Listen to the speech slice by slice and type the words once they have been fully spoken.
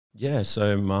Yeah,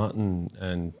 so Martin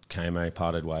and K.A.A.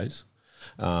 parted ways.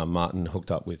 Martin hooked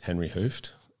up with Henry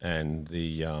Hooft, and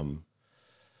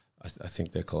I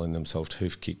think they're calling themselves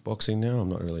Hooft Kickboxing now. I'm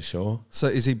not really sure. So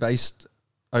is he based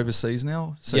overseas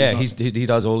now? So yeah, he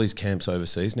does all his camps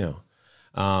overseas now.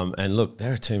 And look,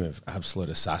 they're a team of absolute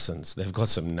assassins. They've got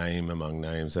some name among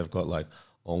names. They've got like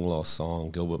Ong Lo Song,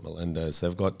 Gilbert Melendez.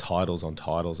 They've got titles on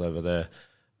titles over there.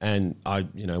 And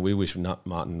we wish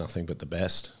Martin nothing but the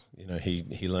best.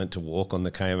 He learnt to walk on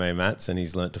the K.A.A. mats, and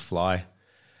he's learnt to fly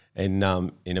in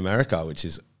America, which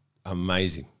is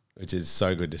amazing, which is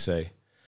so good to see.